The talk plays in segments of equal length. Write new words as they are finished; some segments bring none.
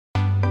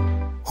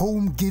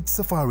Homegates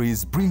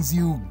Safaris brings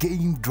you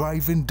Game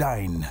Drive and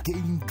Dine.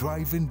 Game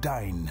Drive and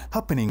Dine,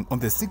 happening on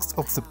the 6th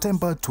of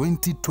September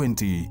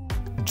 2020.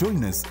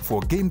 Join us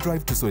for Game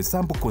Drive to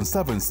Soisambo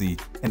Conservancy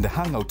and a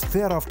hangout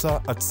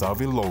thereafter at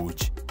Savile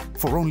Lodge.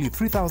 For only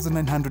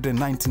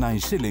 3,999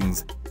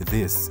 shillings,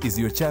 this is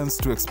your chance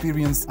to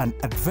experience an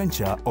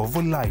adventure of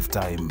a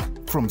lifetime.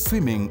 From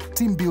swimming,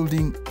 team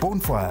building,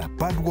 bonfire,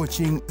 bird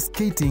watching,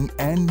 skating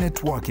and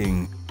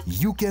networking.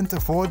 You can't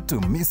afford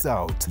to miss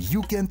out.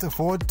 You can't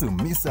afford to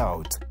miss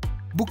out.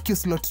 Book your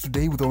slot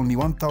today with only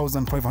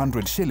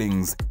 1,500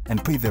 shillings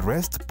and pay the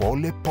rest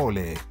pole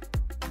pole.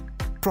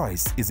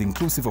 Price is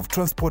inclusive of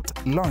transport,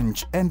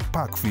 lunch and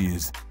park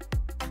fees.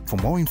 For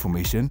more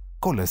information,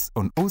 call us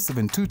on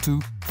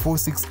 0722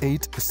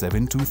 468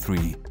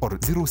 723 or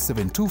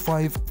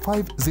 0725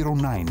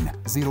 509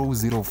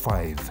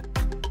 005.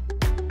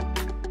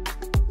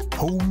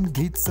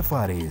 Homegates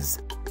Safaris.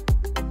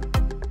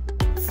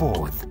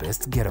 4th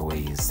best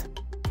getaways.